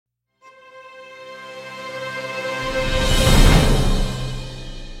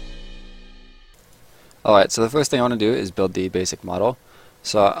Alright, so the first thing I want to do is build the basic model.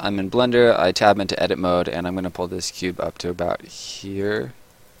 So I'm in Blender, I tab into edit mode, and I'm going to pull this cube up to about here.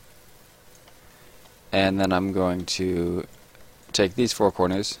 And then I'm going to take these four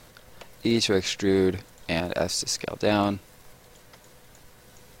corners, E to extrude, and S to scale down.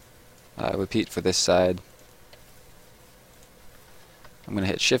 Repeat for this side. I'm going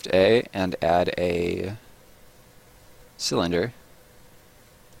to hit Shift A and add a cylinder.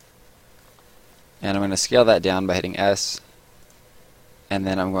 And I'm going to scale that down by hitting S. And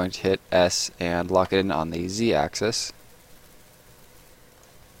then I'm going to hit S and lock it in on the Z axis.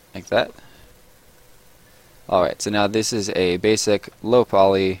 Like that. Alright, so now this is a basic low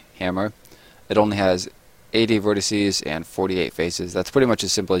poly hammer. It only has 80 vertices and 48 faces. That's pretty much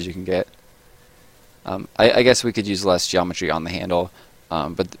as simple as you can get. I guess we could use less geometry on the handle,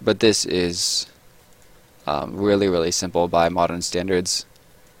 but this is really simple by modern standards.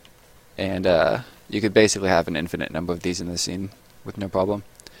 And you could basically have an infinite number of these in the scene with no problem.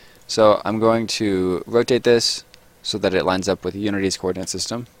 So I'm going to rotate this so that it lines up with Unity's coordinate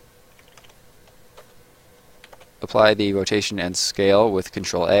system. Apply the rotation and scale with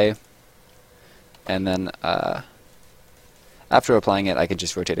Control A, and then after applying it I can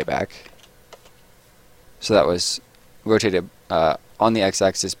just rotate it back. So that was rotated on the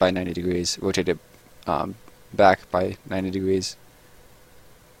x-axis by 90 degrees, rotated back by 90 degrees.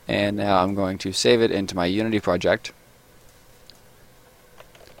 And now I'm going to save it into my Unity project.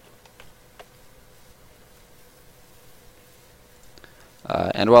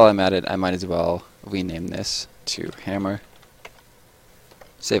 And while I'm at it, I might as well rename this to hammer.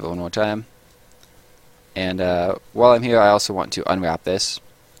 Save it one more time. And while I'm here, I also want to unwrap this.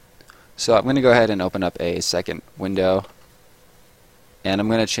 So I'm going to go ahead and open up a second window. And I'm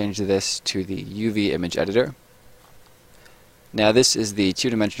going to change this to the UV image editor. Now this is the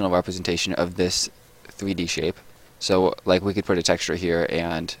two-dimensional representation of this 3D shape. So like we could put a texture here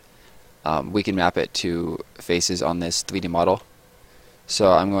and we can map it to faces on this 3D model.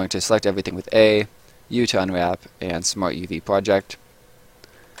 So I'm going to select everything with A, U to unwrap, and Smart UV Project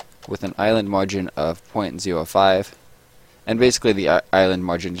with an island margin of 0.05. And basically the island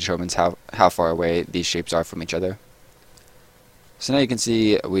margin determines how far away these shapes are from each other. So now you can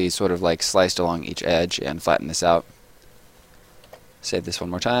see we sort of like sliced along each edge and flattened this out. Save this one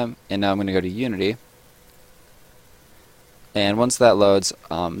more time, and now I'm going to go to Unity. And once that loads,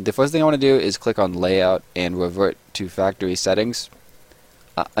 the first thing I want to do is click on Layout and revert to factory settings.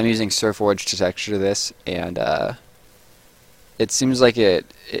 I'm using Surforge to texture this, and it seems like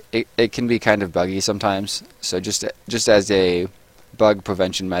it can be kind of buggy sometimes. So just as a bug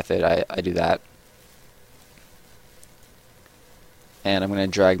prevention method, I do that. And I'm going to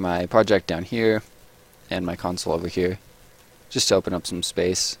drag my project down here and my console over here, just to open up some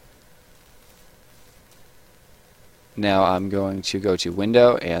space. Now I'm going to go to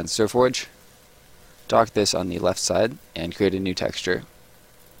Window and Surforge, dock this on the left side, and create a new texture.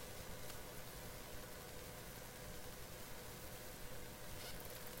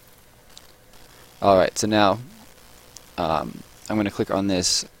 Alright, so now I'm going to click on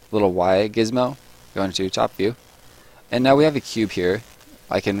this little Y gizmo, go into Top View, and now we have a cube here.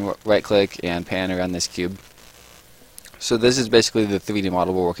 I can right click and pan around this cube. So this is basically the 3D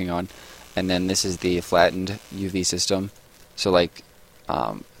model we're working on, and then this is the flattened UV system. So like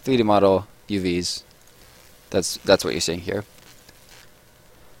 3D model, UVs, that's what you're seeing here.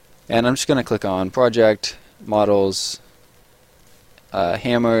 And I'm just going to click on Project, Models,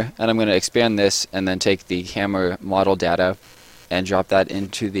 Hammer, and I'm going to expand this and then take the hammer model data and drop that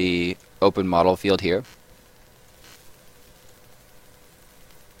into the open model field here.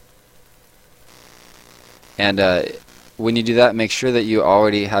 And when you do that, make sure that you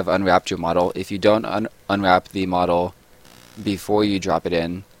already have unwrapped your model. If you don't unwrap the model before you drop it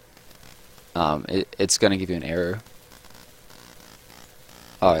in, it's going to give you an error.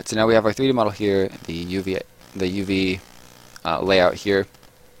 Alright, so now we have our 3D model here, the UV layout here.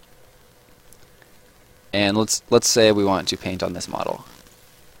 And let's say we want to paint on this model.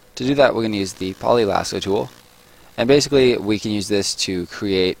 To do that, we're going to use the poly lasso tool. And basically, we can use this to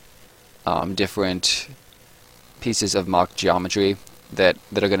create different pieces of mock geometry that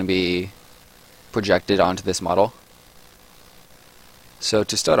are going to be projected onto this model. So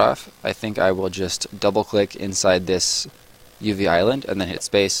to start off, I think I will just double click inside this UV island and then hit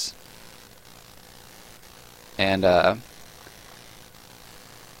space. And now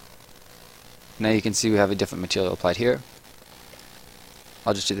you can see we have a different material applied here.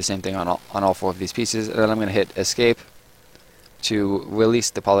 I'll just do the same thing on all four of these pieces, and then I'm going to hit escape to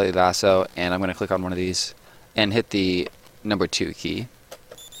release the poly lasso, and I'm going to click on one of these and hit the number 2 key.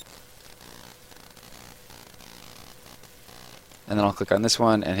 And then I'll click on this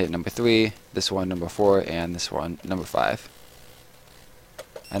one and hit number 3, this one number 4, and this one number 5.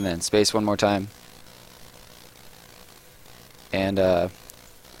 And then space one more time. And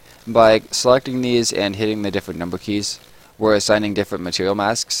by selecting these and hitting the different number keys, we're assigning different material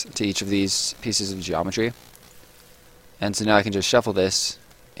masks to each of these pieces of geometry. And so now I can just shuffle this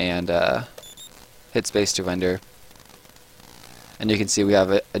and hit space to render. And you can see we have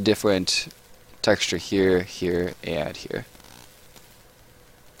a different texture here, here, and here.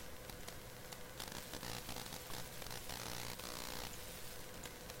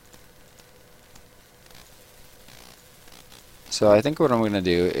 So I think what I'm going to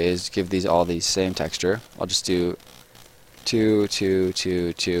do is give these all the same texture. I'll just do 2, 2,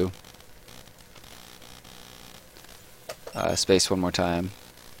 2, 2. Space one more time.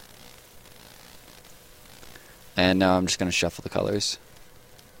 And now I'm just going to shuffle the colors.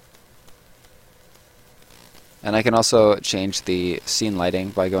 And I can also change the scene lighting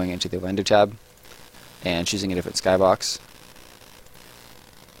by going into the render tab and choosing a different skybox.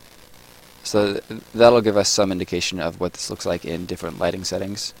 So that'll give us some indication of what this looks like in different lighting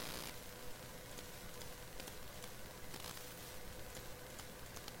settings.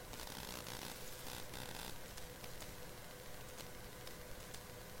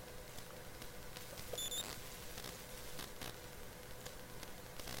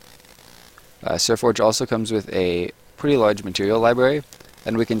 Surforge also comes with a pretty large material library,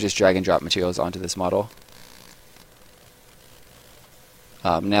 and we can just drag and drop materials onto this model.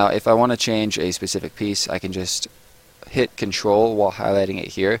 Now, if I want to change a specific piece, I can just hit Control while highlighting it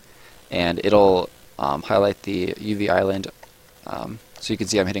here, and it'll highlight the UV island. So you can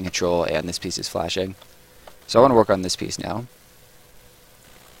see I'm hitting Control, and this piece is flashing. So I want to work on this piece now.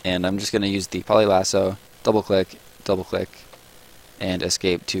 And I'm just going to use the poly lasso, double click, and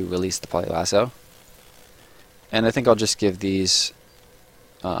escape to release the poly lasso. And I think I'll just give these,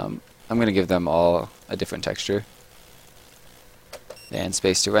 I'm going to give them all a different texture. And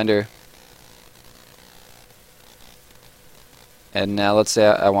space to render. And now let's say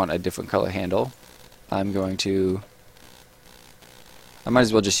I want a different color handle. I might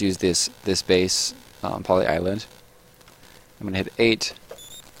as well just use this base poly island. I'm going to hit 8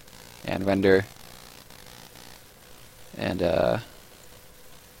 and render. And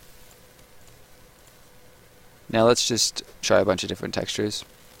now let's just try a bunch of different textures.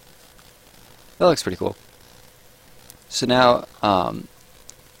 That looks pretty cool. So now,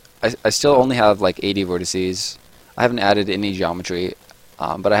 I still only have like 80 vertices. I haven't added any geometry,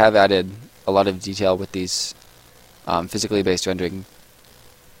 but I have added a lot of detail with these physically based rendering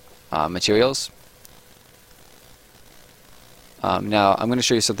materials. Now, I'm going to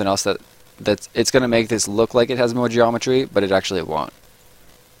show you something else that it's going to make this look like it has more geometry, but it actually won't,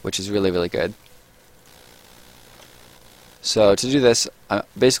 which is really, really good. So to do this,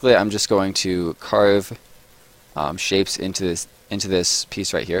 basically I'm just going to carve shapes into this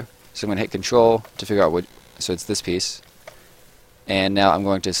piece right here. So I'm going to hit Control to figure out so it's this piece. And now I'm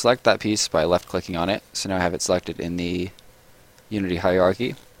going to select that piece by left clicking on it. So now I have it selected in the Unity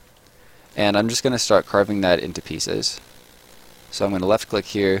hierarchy. And I'm just going to start carving that into pieces. So I'm going to left click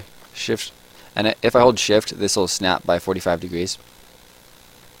here, shift, and if I hold shift, this will snap by 45 degrees.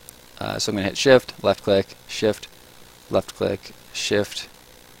 So I'm going to hit shift, left click, shift, left click, shift,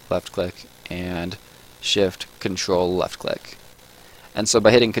 left click, and shift, control, left click. And so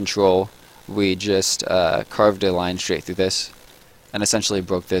by hitting control, we just carved a line straight through this and essentially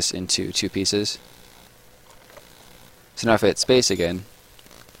broke this into two pieces. So now if I hit space again,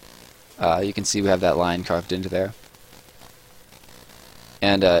 you can see we have that line carved into there.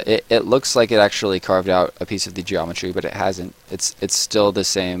 And it looks like it actually carved out a piece of the geometry, but it hasn't. It's still the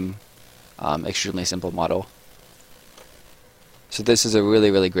same extremely simple model. So this is a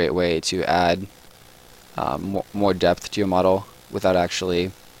really, really great way to add more depth to your model without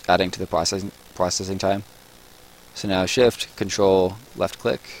actually adding to the processing time. So now shift, control, left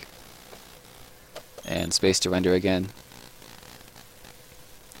click, and space to render again.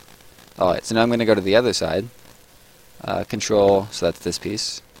 Alright, so now I'm going to go to the other side. Control, so that's this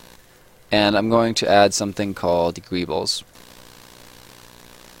piece. And I'm going to add something called greebles.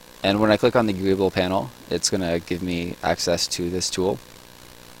 And when I click on the greeble panel, it's going to give me access to this tool.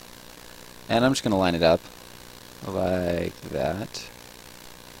 And I'm just going to line it up like that.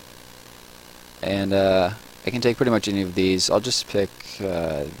 And I can take pretty much any of these. I'll just pick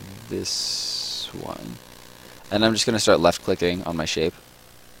this one. And I'm just going to start left clicking on my shape.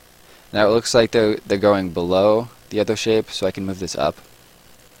 Now it looks like they're going below the other shape, so I can move this up.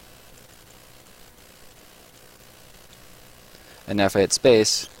 And now if I hit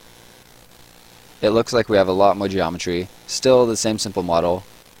space, it looks like we have a lot more geometry. Still the same simple model,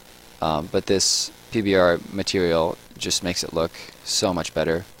 but this PBR material just makes it look so much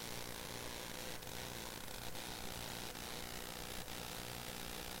better.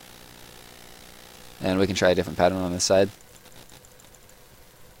 And we can try a different pattern on this side.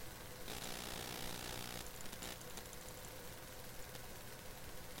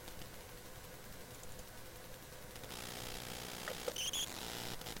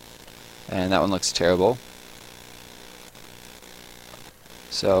 And that one looks terrible.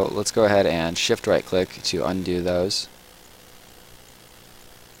 So let's go ahead and shift right click to undo those.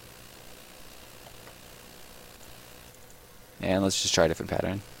 And let's just try a different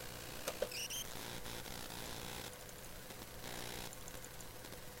pattern.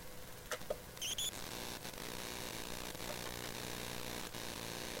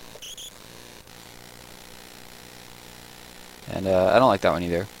 And I don't like that one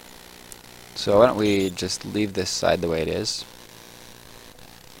either. So why don't we just leave this side the way it is.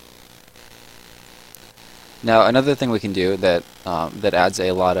 Now another thing we can do that that adds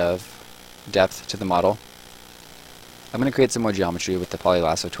a lot of depth to the model. I'm going to create some more geometry with the poly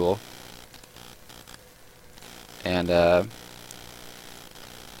lasso tool. And I'm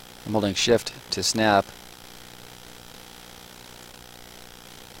holding shift to snap.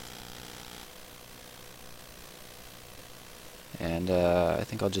 And I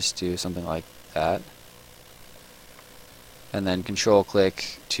think I'll just do something like that. And then control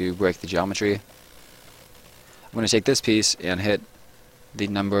click to break the geometry. I'm going to take this piece and hit the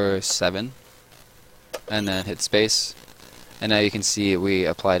number 7 and then hit space, and now you can see we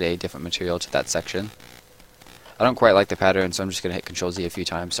applied a different material to that section. I don't quite like the pattern, so I'm just going to hit Control Z a few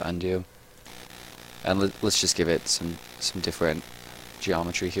times to undo, and let's just give it some different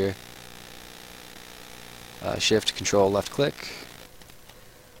geometry here. Shift Control left click,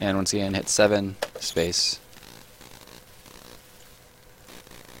 and once again hit 7 space.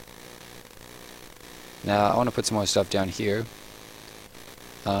 Now I want to put some more stuff down here.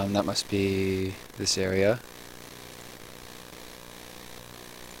 That must be this area.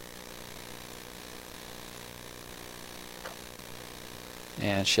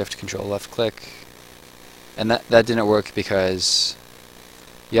 And shift control left click. And that didn't work because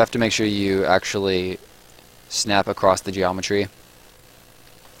you have to make sure you actually snap across the geometry.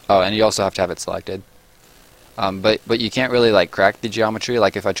 Oh, and you also have to have it selected. But you can't really like crack the geometry.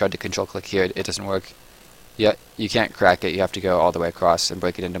 Like if I tried to control click here, it doesn't work. Yeah, you can't crack it. You have to go all the way across and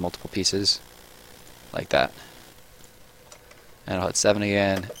break it into multiple pieces, like that. And I'll hit 7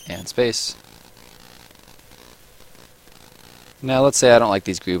 again and space. Now let's say I don't like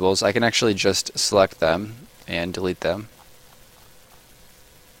these greebles. I can actually just select them and delete them.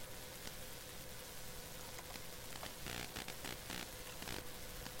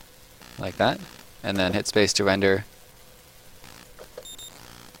 Like that. And then hit space to render.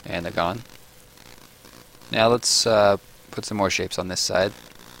 And they're gone. Now let's put some more shapes on this side.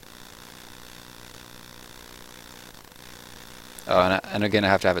 Oh, and again I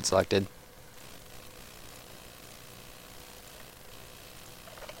have to have it selected.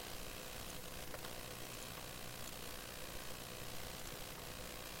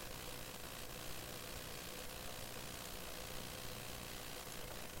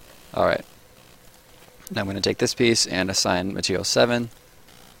 Alright. Now I'm going to take this piece and assign material 7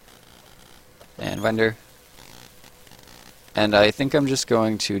 and render. And I think I'm just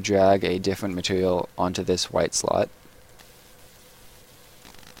going to drag a different material onto this white slot.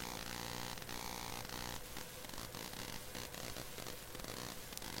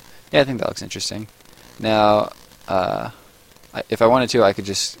 Yeah, I think that looks interesting. Now, if I wanted to, I could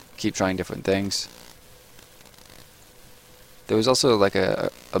just keep trying different things. There was also like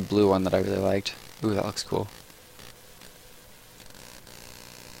a blue one that I really liked. Ooh, that looks cool.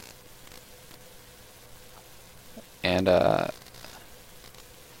 And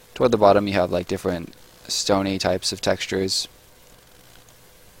toward the bottom you have like different stony types of textures.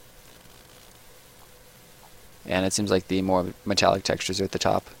 And it seems like the more metallic textures are at the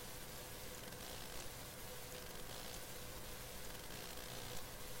top.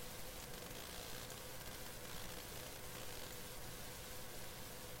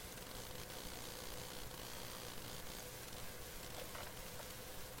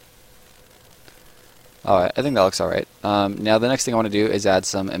 Alright, I think that looks alright. Now the next thing I want to do is add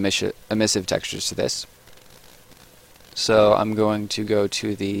some emissive textures to this. So I'm going to go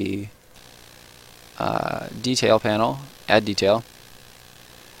to the detail panel, add detail,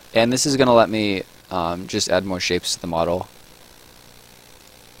 and this is going to let me just add more shapes to the model.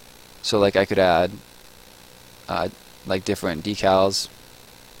 So like I could add like different decals,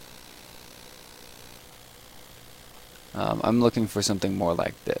 I'm looking for something more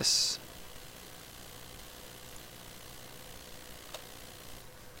like this.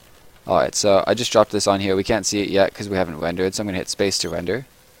 Alright, so I just dropped this on here. We can't see it yet because we haven't rendered, so I'm going to hit space to render.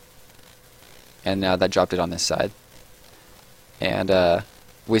 And now that dropped it on this side. And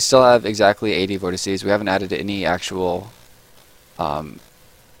we still have exactly 80 vertices. We haven't added any actual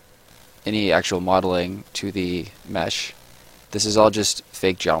modeling to the mesh. This is all just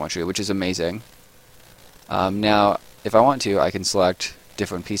fake geometry, which is amazing. Now, if I want to, I can select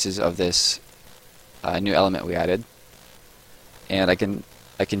different pieces of this new element we added, and I can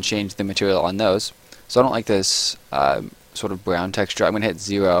change the material on those. So I don't like this sort of brown texture. I'm going to hit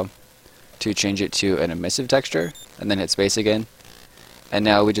 0 to change it to an emissive texture, and then hit space again. And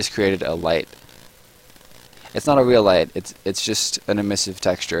now we just created a light. It's not a real light, it's just an emissive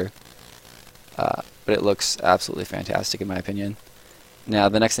texture. But it looks absolutely fantastic in my opinion. Now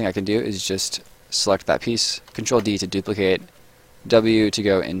the next thing I can do is just select that piece, Control D to duplicate, W to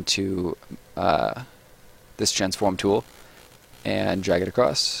go into this transform tool, and drag it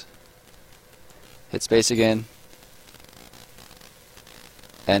across. Hit space again,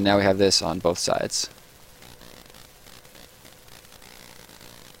 and now we have this on both sides.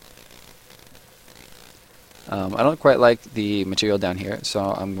 I don't quite like the material down here, so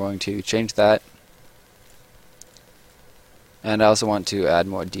I'm going to change that. And I also want to add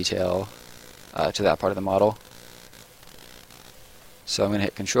more detail to that part of the model. So I'm going to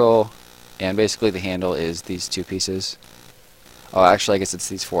hit Control, and basically the handle is these two pieces. Oh, actually I guess it's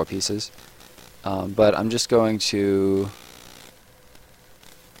these 4 pieces. But I'm just going to...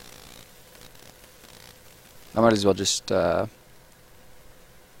 I might as well just...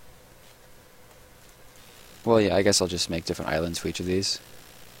 well, yeah, I guess I'll just make different islands for each of these.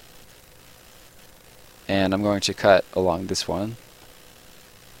 And I'm going to cut along this one.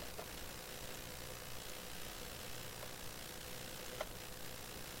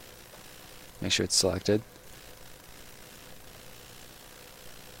 Make sure it's selected.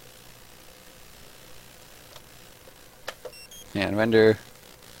 And render.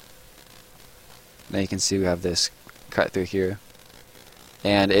 Now you can see we have this cut through here.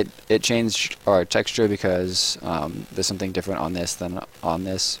 And it changed our texture because there's something different on this than on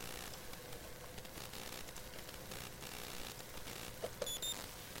this.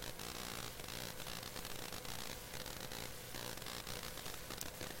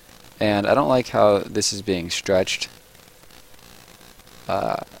 And I don't like how this is being stretched.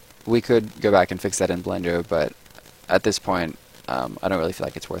 We could go back and fix that in Blender, but at this point I don't really feel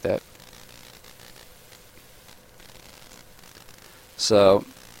like it's worth it. So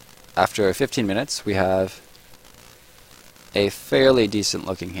after 15 minutes we have a fairly decent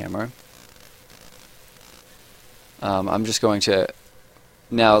looking hammer. I'm just going to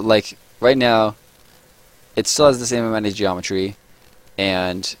now, like right now it still has the same amount of geometry,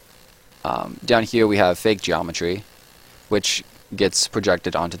 and down here we have fake geometry which gets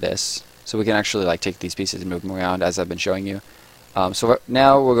projected onto this, so we can actually like take these pieces and move them around as I've been showing you. So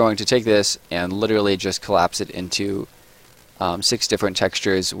now we're going to take this and literally just collapse it into 6 different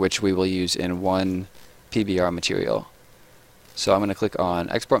textures which we will use in one PBR material. So I'm going to click on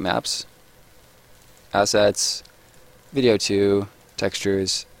Export Maps, Assets, Video 2,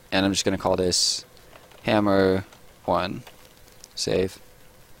 Textures, and I'm just going to call this Hammer 1. Save.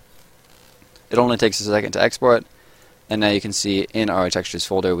 It only takes a second to export, and now you can see in our Textures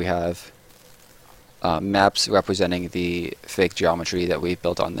folder we have maps representing the fake geometry that we've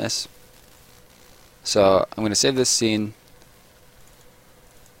built on this. So I'm going to save this scene.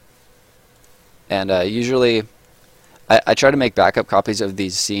 And usually, I try to make backup copies of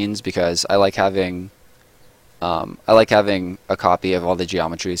these scenes because I like having a copy of all the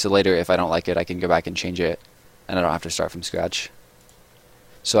geometry. So later, if I don't like it, I can go back and change it, and I don't have to start from scratch.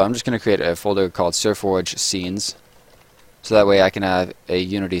 So I'm just going to create a folder called Surforge Scenes, so that way I can have a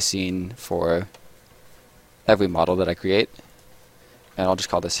Unity scene for every model that I create. And I'll just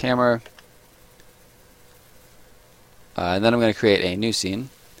call this Hammer. And then I'm going to create a new scene.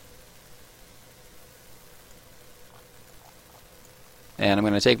 And I'm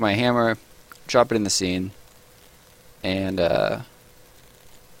going to take my hammer, drop it in the scene, and might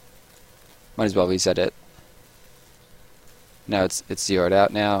as well reset it. Now it's zeroed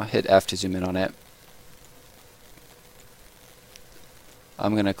out now. Hit F to zoom in on it.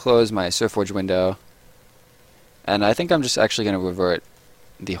 I'm going to close my Surforge window, and I think I'm just actually going to revert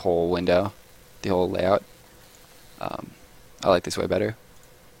the whole window, the whole layout. I like this way better.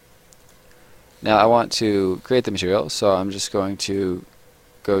 Now I want to create the material, so I'm just going to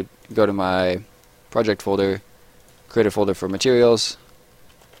go to my project folder, create a folder for materials,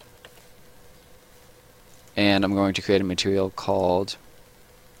 and I'm going to create a material called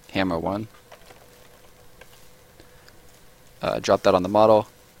hammer 1. Drop that on the model,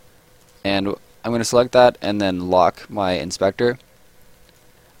 and I'm going to select that and then lock my inspector.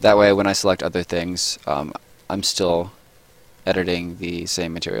 That way when I select other things, I'm still editing the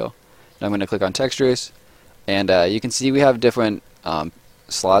same material. Now I'm going to click on textures, and you can see we have different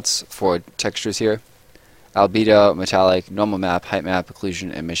slots for textures here: albedo, metallic, normal map, height map,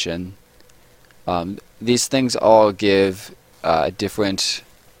 occlusion, emission. These things all give different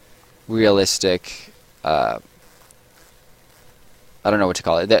realistic, I don't know what to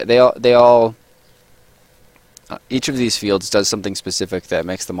call it. They all each of these fields does something specific that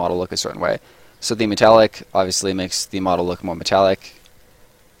makes the model look a certain way. So the metallic obviously makes the model look more metallic.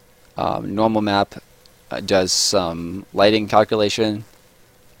 Normal map does some lighting calculation.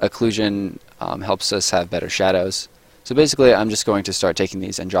 Occlusion helps us have better shadows. So basically I'm just going to start taking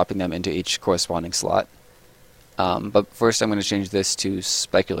these and dropping them into each corresponding slot. But first I'm going to change this to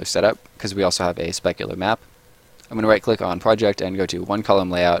specular setup, because we also have a specular map. I'm going to right click on project and go to one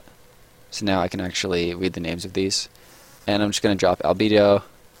column layout. So now I can actually read the names of these. And I'm just going to drop albedo.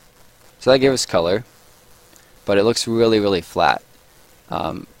 So that gave us color, but it looks really, really flat.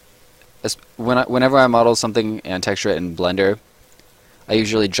 Whenever I model something and texture it in Blender, I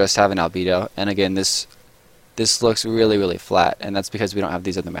usually just have an albedo, and again this looks really, really flat, and that's because we don't have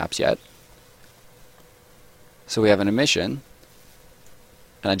these other maps yet. So we have an emission,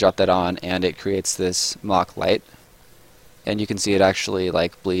 and I drop that on, and it creates this mock light, and you can see it actually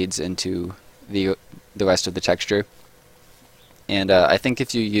like bleeds into the rest of the texture. And I think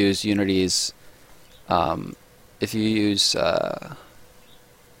if you use Unity's, if you use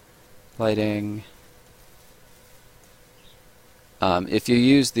lighting, if you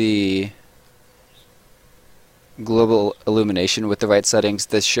use the global illumination with the right settings,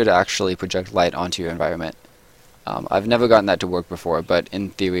 this should actually project light onto your environment. I've never gotten that to work before, but in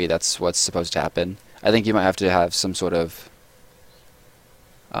theory that's what's supposed to happen. I think you might have to have some sort of,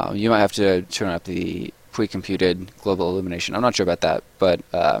 you might have to turn up the pre-computed global illumination. I'm not sure about that, but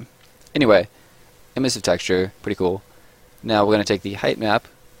anyway, emissive texture, pretty cool. Now we're going to take the height map,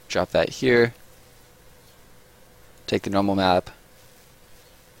 drop that here, take the normal map,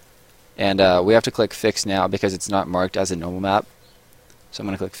 and we have to click fix now because it's not marked as a normal map. So I'm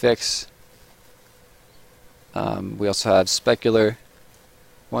going to click fix. We also have specular,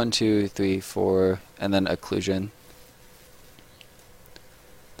 1, 2, 3, 4, and then occlusion.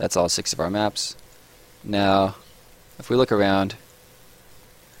 That's all 6 of our maps. Now, if we look around,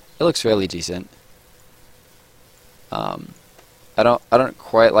 it looks fairly decent. I don't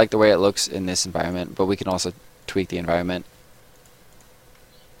quite like the way it looks in this environment, but we can also tweak the environment.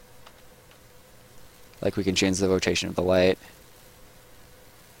 Like we can change the rotation of the light.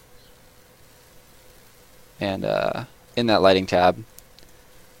 And in that lighting tab,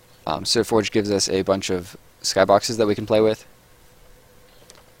 Surforge gives us a bunch of skyboxes that we can play with.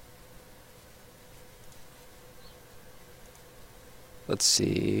 Let's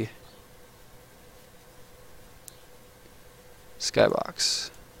see. Skybox.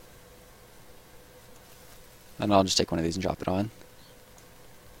 And I'll just take one of these and drop it on.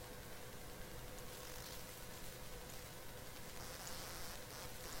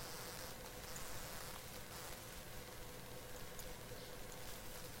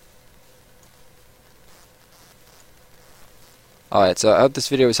 Alright, so I hope this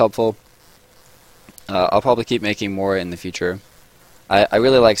video was helpful. I'll probably keep making more in the future. I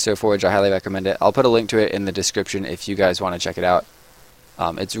really like Surforge. I highly recommend it. I'll put a link to it in the description if you guys want to check it out.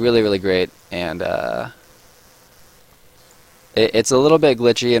 It's really, really great, and it's a little bit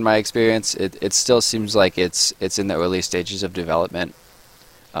glitchy in my experience. It still seems like it's in the early stages of development,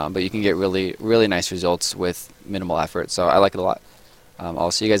 but you can get really, really nice results with minimal effort, so I like it a lot.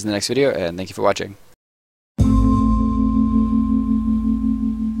 I'll see you guys in the next video, and thank you for watching.